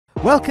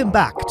Welcome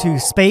back to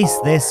Space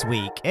This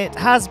Week. It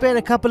has been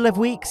a couple of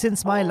weeks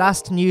since my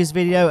last news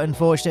video,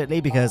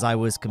 unfortunately, because I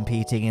was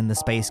competing in the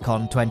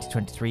SpaceCon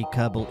 2023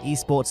 Kerbal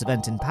esports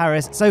event in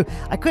Paris, so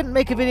I couldn't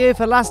make a video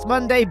for last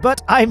Monday,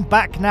 but I'm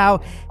back now,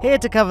 here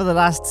to cover the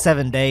last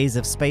 7 days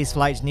of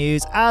spaceflight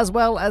news, as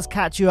well as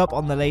catch you up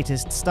on the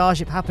latest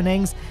Starship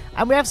happenings.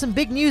 And we have some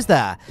big news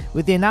there,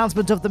 with the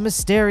announcement of the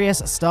mysterious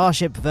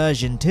Starship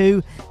version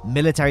 2,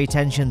 military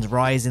tensions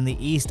rise in the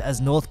east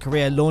as North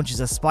Korea launches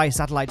a spy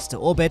satellite to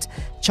orbit,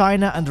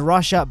 China and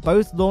Russia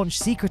both launch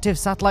secretive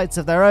satellites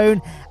of their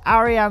own,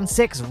 Ariane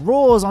 6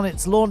 roars on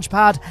its launch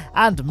pad,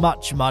 and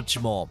much, much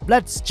more.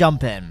 Let's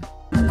jump in.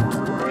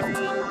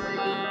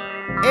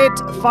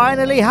 It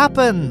finally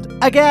happened!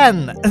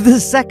 Again! The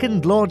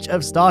second launch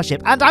of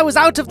Starship, and I was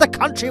out of the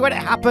country when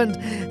it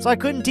happened, so I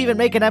couldn't even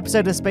make an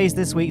episode of Space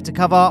This Week to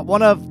cover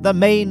one of the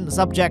main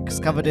subjects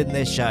covered in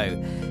this show.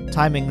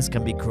 Timings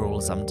can be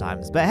cruel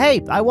sometimes, but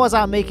hey, I was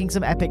out making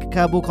some epic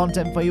Kerbal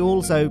content for you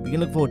all, so you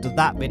can look forward to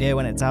that video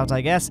when it's out,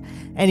 I guess.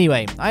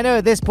 Anyway, I know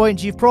at this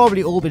point you've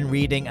probably all been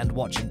reading and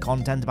watching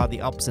content about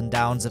the ups and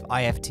downs of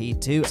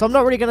IFT2, so I'm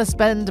not really going to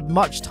spend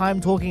much time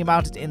talking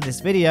about it in this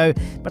video,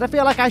 but I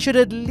feel like I should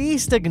at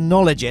least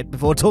acknowledge it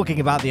before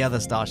talking about the other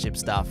Starship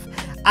stuff.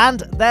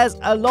 And there's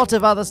a lot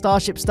of other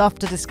Starship stuff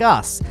to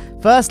discuss.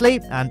 Firstly,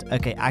 and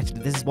okay,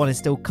 actually this one is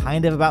still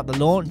kind of about the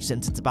launch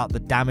since it's about the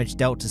damage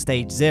dealt to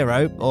Stage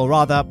 0, or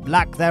rather,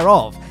 lack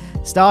thereof.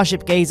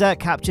 Starship Gazer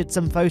captured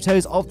some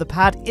photos of the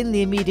pad in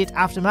the immediate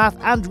aftermath,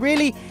 and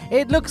really,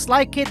 it looks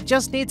like it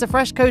just needs a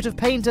fresh coat of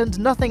paint and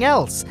nothing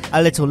else.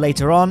 A little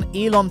later on,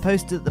 Elon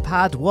posted that the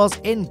pad was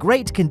in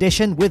great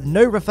condition with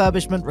no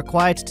refurbishment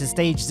required to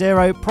Stage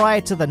 0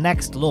 prior to the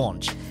next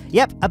launch.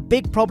 Yep, a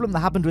big problem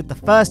that happened with the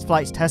first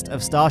flight test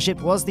of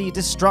Starship was the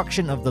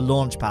destruction of the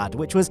launch pad,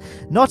 which was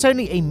not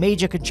only a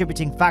major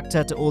contributing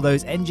factor to all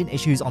those engine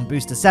issues on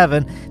Booster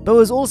 7, but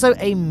was also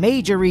a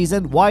major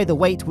reason why the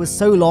wait was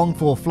so long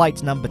for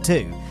flight number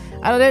 2.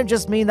 And I don't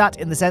just mean that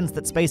in the sense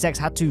that SpaceX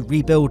had to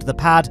rebuild the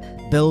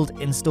pad,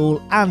 build,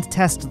 install, and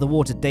test the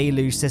water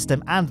deluge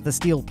system and the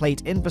steel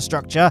plate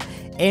infrastructure,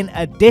 in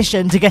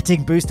addition to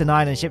getting Booster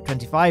 9 and Ship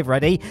 25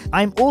 ready.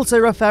 I'm also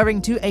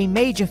referring to a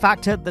major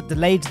factor that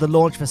delayed the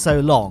launch for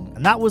so long,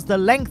 and that was the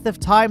length of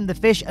time the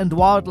Fish and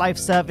Wildlife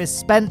Service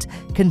spent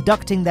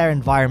conducting their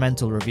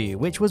environmental review,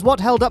 which was what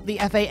held up the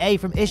FAA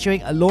from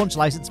issuing a launch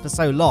license for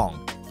so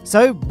long.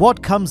 So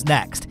what comes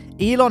next?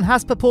 Elon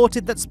has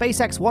purported that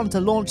SpaceX want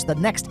to launch the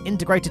next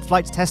integrated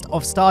flight test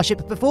of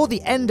Starship before the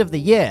end of the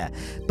year,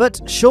 but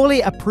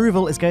surely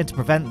approval is going to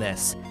prevent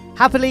this.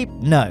 Happily,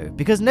 no,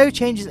 because no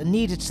changes are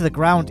needed to the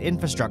ground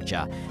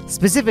infrastructure.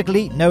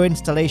 Specifically, no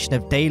installation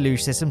of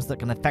deluge systems that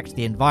can affect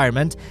the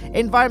environment.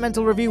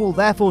 Environmental review will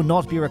therefore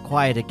not be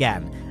required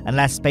again,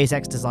 unless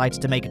SpaceX decides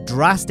to make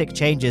drastic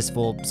changes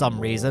for some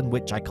reason,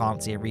 which I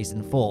can't see a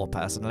reason for,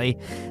 personally.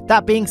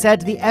 That being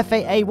said, the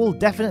FAA will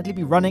definitely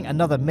be running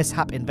another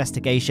mishap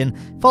investigation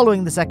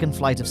following the second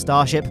flight of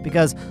Starship,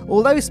 because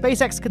although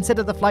SpaceX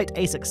considered the flight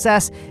a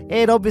success,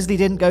 it obviously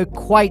didn't go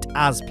quite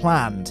as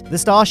planned. The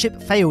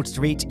Starship failed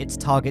to reach its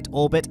target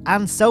orbit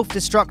and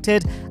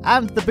self-destructed,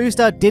 and the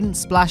booster didn't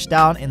splash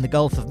down in the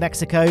Gulf of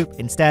Mexico,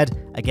 instead,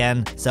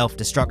 again,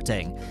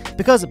 self-destructing.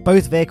 Because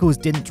both vehicles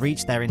didn't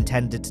reach their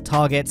intended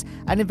targets,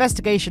 an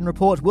investigation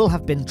report will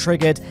have been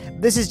triggered.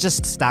 This is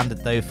just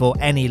standard though for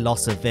any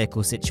loss of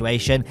vehicle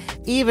situation,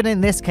 even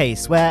in this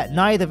case where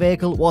neither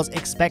vehicle was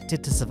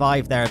expected to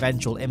survive their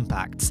eventual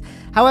impacts.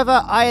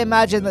 However, I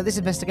imagine that this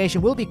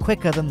investigation will be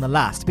quicker than the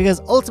last, because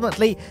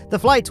ultimately the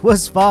flight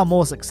was far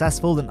more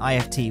successful than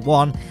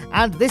IFT1,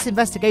 and this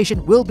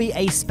investigation will be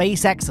a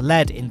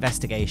SpaceX-led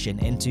investigation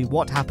into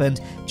what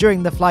happened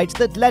during the flight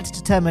that led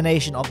to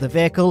termination of the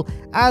vehicle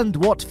and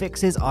what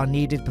fixes are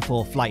needed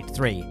before Flight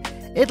 3.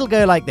 It'll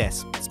go like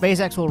this.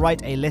 SpaceX will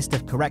write a list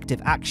of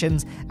corrective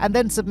actions and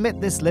then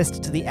submit this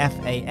list to the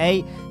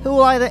FAA, who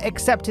will either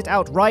accept it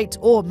outright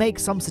or make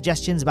some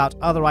suggestions about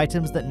other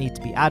items that need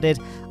to be added.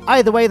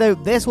 Either way though,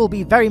 this will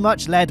be very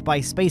much led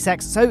by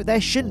SpaceX, so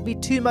there shouldn't be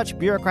too much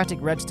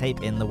bureaucratic red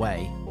tape in the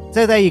way.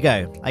 So there you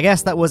go. I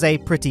guess that was a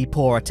pretty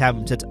poor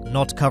attempt at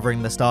not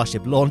covering the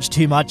Starship launch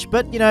too much,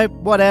 but you know,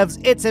 whatevs,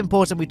 it's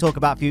important we talk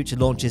about future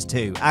launches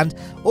too, and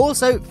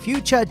also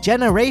future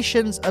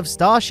generations of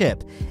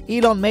Starship.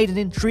 Elon made an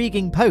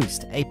intriguing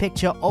post, a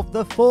picture of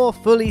the 4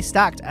 fully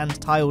stacked and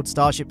tiled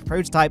Starship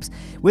prototypes,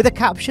 with a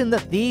caption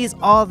that these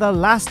are the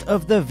last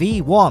of the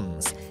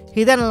V1s.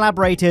 He then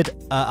elaborated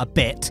a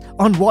bit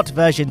on what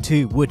version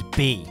 2 would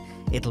be.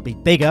 It'll be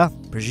bigger,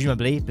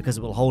 presumably because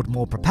it will hold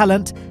more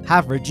propellant,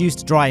 have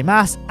reduced dry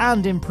mass,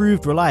 and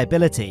improved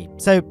reliability.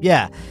 So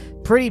yeah,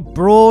 pretty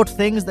broad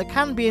things that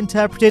can be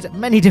interpreted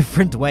many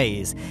different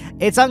ways.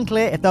 It's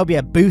unclear if there'll be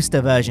a booster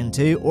version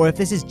 2 or if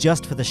this is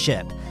just for the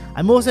ship.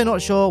 I'm also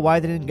not sure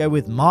why they didn't go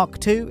with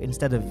Mark II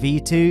instead of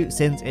V2,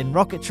 since in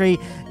rocketry,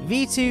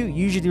 V2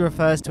 usually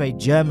refers to a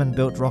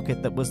German-built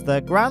rocket that was the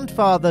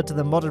grandfather to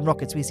the modern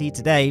rockets we see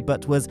today,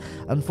 but was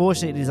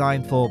unfortunately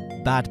designed for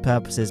bad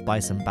purposes by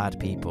some bad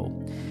people.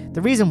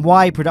 The reason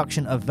why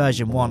production of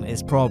version 1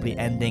 is probably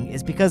ending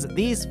is because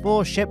these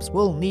 4 ships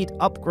will need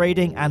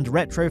upgrading and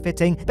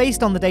retrofitting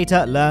based on the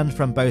data learned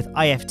from both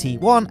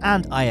IFT1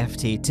 and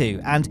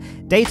IFT2,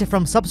 and data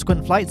from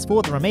subsequent flights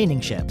for the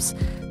remaining ships.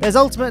 There's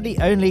ultimately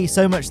only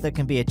so much that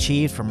can be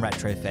achieved from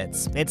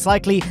retrofits. It's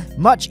likely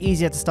much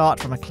easier to start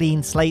from a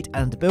clean slate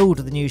and build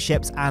the new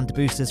ships and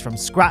boosters from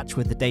scratch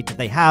with the data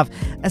they have,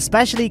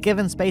 especially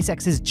given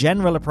SpaceX's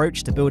general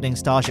approach to building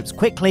starships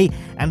quickly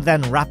and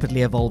then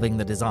rapidly evolving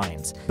the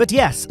designs. But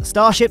yes,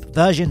 Starship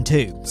version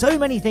 2. So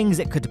many things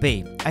it could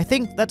be. I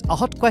think that a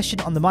hot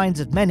question on the minds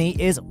of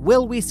many is,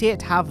 will we see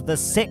it have the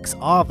 6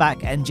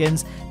 RVAC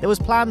engines that was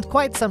planned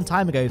quite some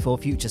time ago for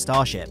future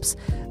starships?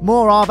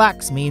 More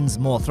RVACs means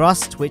more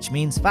thrust, which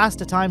means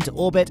faster time to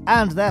orbit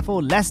and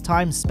therefore less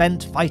time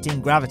spent fighting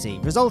gravity,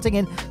 resulting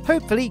in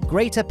hopefully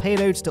greater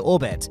payloads to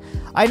orbit.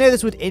 I know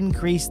this would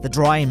increase the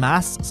dry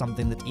mass,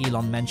 something that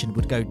Elon mentioned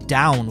would go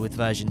down with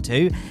version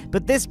 2,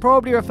 but this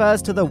probably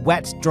refers to the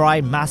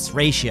wet-dry mass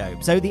ratio,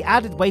 so the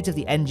added weight of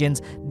the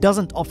engines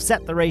doesn't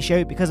offset the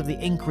ratio because of the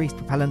increased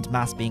propellant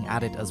mass being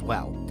added as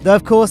well. Though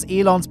of course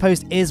Elon's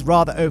post is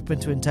rather open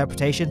to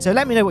interpretation, so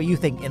let me know what you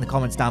think in the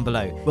comments down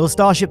below. Will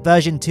Starship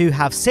version 2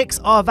 have 6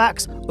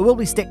 RVACs, or will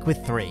we stick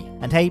with 3?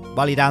 And hey,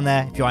 while you're down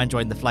there, if you are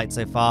enjoying the flight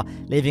so far,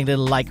 leaving a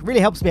little like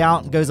really helps me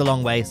out and goes a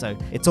long way, so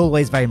it's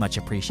always very much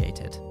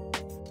appreciated.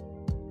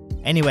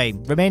 Anyway,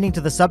 remaining to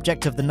the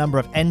subject of the number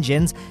of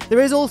engines,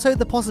 there is also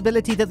the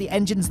possibility that the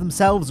engines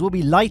themselves will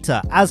be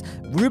lighter, as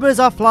rumours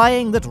are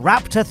flying that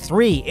Raptor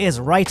 3 is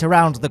right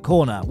around the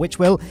corner, which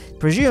will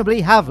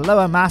presumably have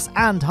lower mass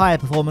and higher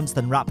performance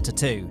than Raptor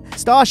 2.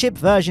 Starship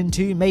version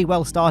 2 may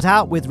well start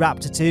out with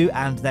Raptor 2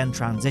 and then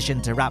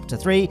transition to Raptor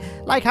 3,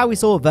 like how we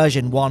saw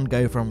version 1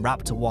 go from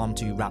Raptor 1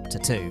 to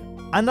Raptor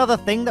 2. Another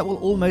thing that will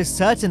almost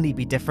certainly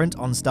be different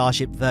on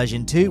Starship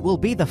version 2 will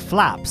be the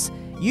flaps.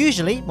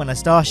 Usually, when a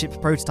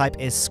Starship prototype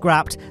is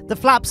scrapped, the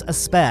flaps are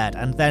spared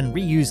and then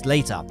reused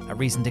later. A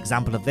recent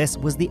example of this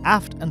was the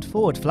aft and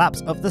forward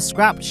flaps of the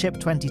scrapped Ship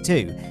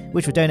 22,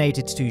 which were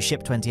donated to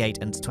Ship 28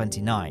 and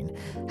 29.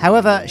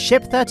 However,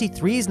 Ship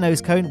 33's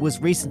nose cone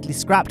was recently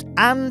scrapped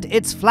and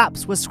its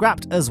flaps were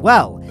scrapped as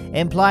well,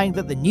 implying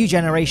that the new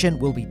generation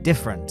will be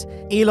different.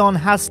 Elon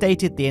has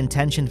stated the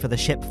intention for the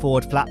ship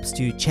forward flaps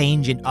to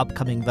change in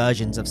upcoming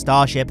versions of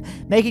Starship,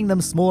 making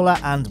them smaller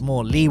and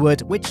more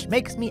leeward, which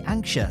makes me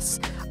anxious.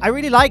 I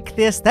really like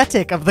the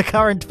aesthetic of the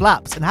current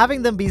flaps, and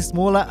having them be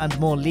smaller and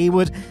more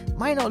leeward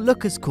might not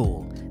look as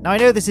cool. Now I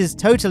know this is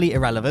totally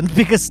irrelevant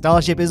because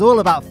Starship is all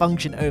about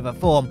function over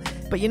form,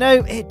 but you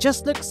know, it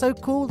just looks so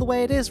cool the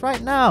way it is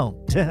right now.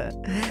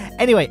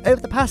 Anyway,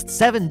 over the past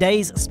 7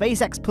 days,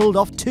 SpaceX pulled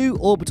off 2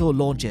 orbital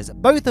launches,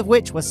 both of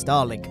which were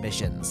Starlink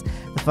missions.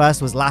 The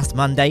first was last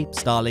Monday,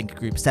 Starlink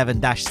Group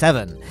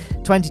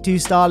 7-7. 22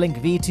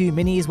 Starlink V2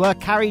 minis were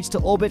carried to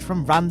orbit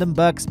from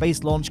Vandenberg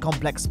Space Launch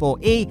Complex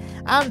 4E,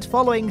 and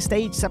following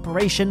stage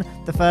separation,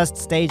 the first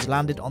stage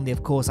landed on the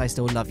Of Course I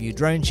Still Love You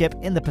drone ship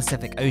in the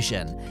Pacific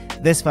Ocean.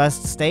 This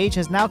first stage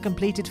has now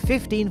completed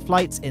 15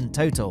 flights in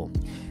total.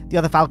 The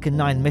other Falcon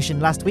 9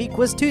 mission last week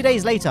was 2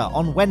 days later,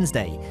 on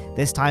Wednesday,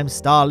 this time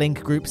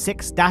Starlink Group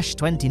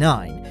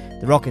 6-29.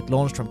 The rocket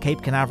launched from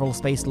Cape Canaveral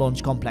Space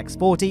Launch Complex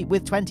 40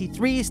 with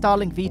 23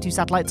 Starlink V2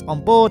 satellites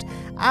on board,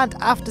 and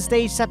after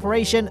stage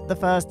separation, the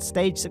first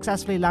stage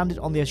successfully landed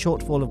on the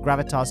Shortfall of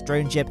Gravitas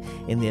drone ship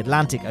in the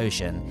Atlantic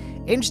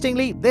Ocean.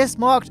 Interestingly, this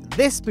marked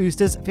this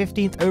booster's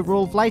 15th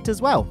overall flight as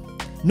well.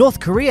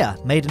 North Korea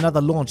made another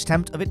launch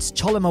attempt of its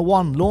Chォllima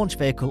 1 launch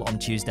vehicle on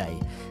Tuesday.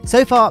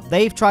 So far,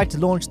 they've tried to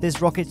launch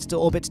this rocket to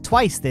orbit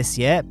twice this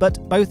year,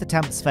 but both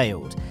attempts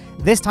failed.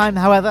 This time,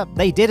 however,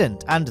 they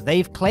didn't, and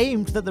they've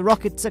claimed that the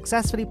rocket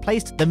successfully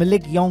placed the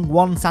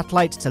Milig-Yong-1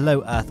 satellite to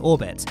low Earth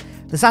orbit.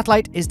 The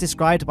satellite is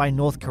described by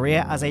North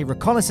Korea as a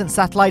reconnaissance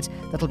satellite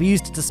that'll be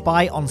used to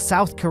spy on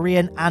South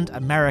Korean and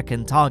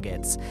American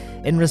targets.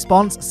 In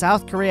response,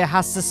 South Korea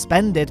has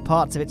suspended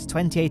parts of its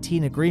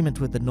 2018 agreement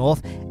with the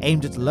North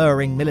aimed at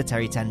lowering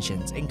military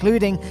tensions,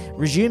 including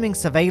resuming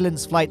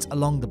surveillance flights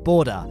along the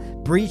border,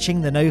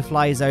 breaching the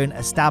no-fly zone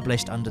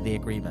established under the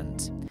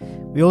agreement.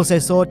 We also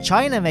saw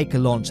China make a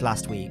launch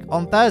last week,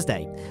 on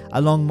Thursday.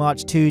 A Long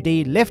March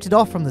 2D lifted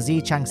off from the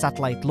Xichang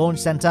Satellite Launch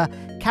Center,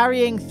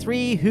 carrying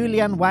 3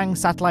 Hulian-Wang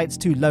satellites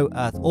to low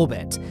Earth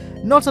orbit.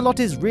 Not a lot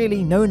is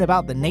really known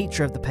about the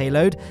nature of the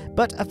payload,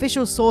 but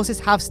official sources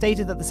have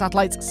stated that the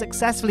satellites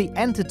successfully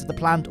entered the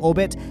planned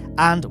orbit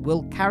and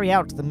will carry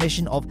out the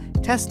mission of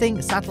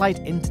testing satellite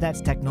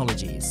internet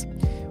technologies.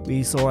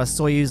 We saw a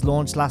Soyuz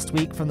launch last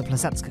week from the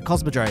Plesetsk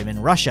Cosmodrome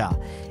in Russia.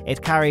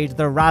 It carried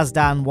the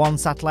Razdan-1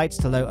 satellite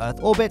to low Earth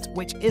orbit,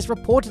 which is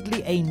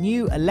reportedly a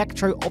new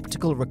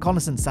electro-optical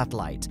reconnaissance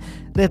satellite.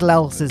 Little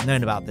else is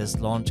known about this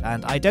launch,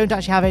 and I don't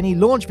actually have any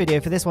launch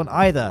video for this one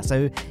either,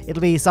 so it'll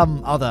be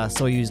some other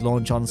Soyuz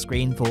launch on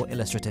screen for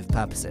illustrative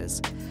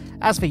purposes.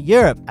 As for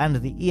Europe and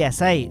the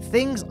ESA,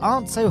 things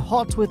aren't so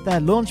hot with their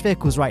launch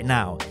vehicles right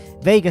now.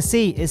 Vega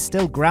C is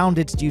still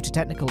grounded due to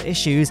technical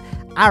issues,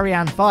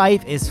 Ariane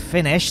 5 is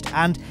finished,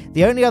 and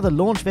the only other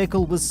launch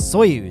vehicle was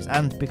Soyuz,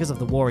 and because of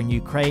the war in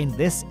Ukraine,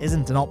 this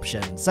isn't an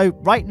option. So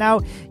right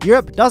now,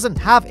 Europe doesn't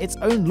have its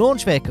own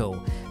launch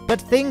vehicle. But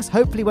things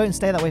hopefully won't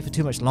stay that way for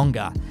too much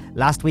longer.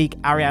 Last week,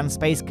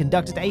 Arianespace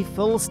conducted a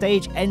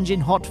full-stage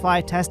engine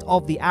hotfire test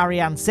of the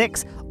Ariane VI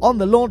on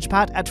the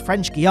Launchpad at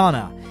French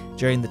Guiana.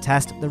 During the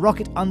test, the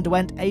rocket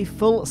underwent a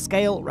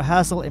full-scale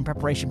rehearsal in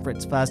preparation for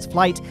its first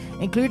flight,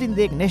 including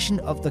the ignition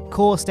of the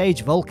core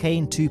stage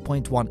Vulcain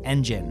 2.1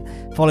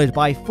 engine, followed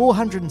by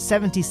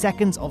 470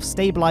 seconds of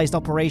stabilized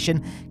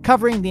operation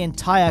covering the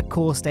entire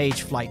core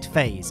stage flight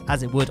phase,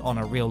 as it would on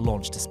a real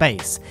launch to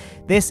space.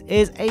 This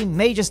is a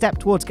major step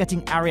towards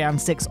getting Ariane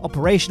 6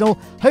 operational.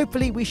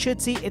 Hopefully we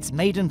should see its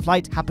maiden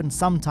flight happen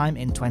sometime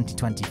in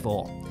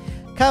 2024.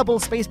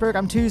 Kerbal Space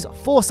Program 2's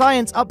For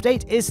Science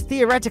update is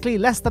theoretically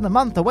less than a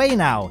month away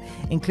now.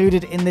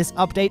 Included in this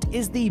update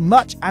is the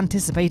much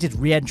anticipated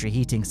re-entry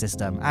heating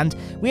system, and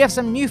we have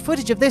some new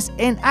footage of this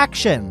in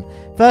action.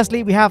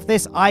 Firstly, we have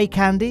this eye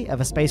candy of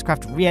a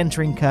spacecraft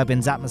re-entering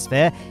Kerbin's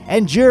atmosphere,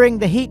 enduring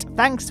the heat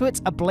thanks to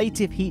its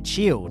ablative heat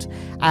shield.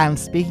 And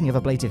speaking of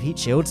ablative heat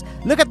shields,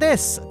 look at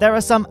this! There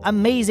are some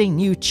amazing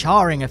new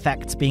charring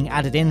effects being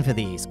added in for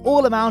these,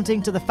 all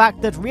amounting to the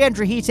fact that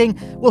re-entry heating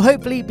will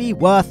hopefully be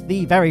worth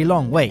the very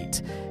long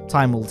wait.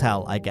 Time will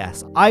tell, I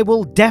guess. I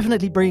will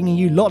definitely be bringing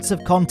you lots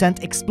of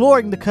content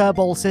exploring the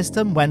Kerbal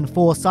system when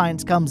For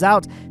Science comes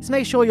out, so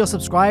make sure you're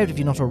subscribed if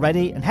you're not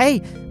already, and hey,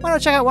 why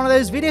not check out one of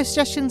those video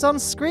suggestions on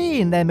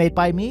screen? They're made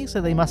by me,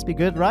 so they must be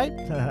good, right?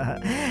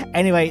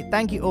 Anyway,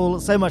 thank you all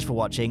so much for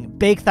watching.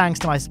 Big thanks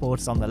to my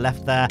supporters on the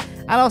left there,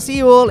 and I'll see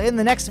you all in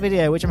the next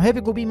video, which I'm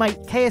hoping will be my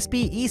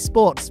KSP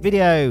esports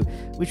video,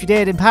 which we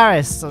did in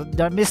Paris.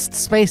 I missed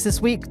space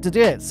this week to do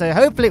it, so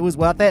hopefully it was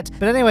worth it.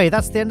 But anyway,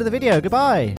 that's the end of the video. Goodbye!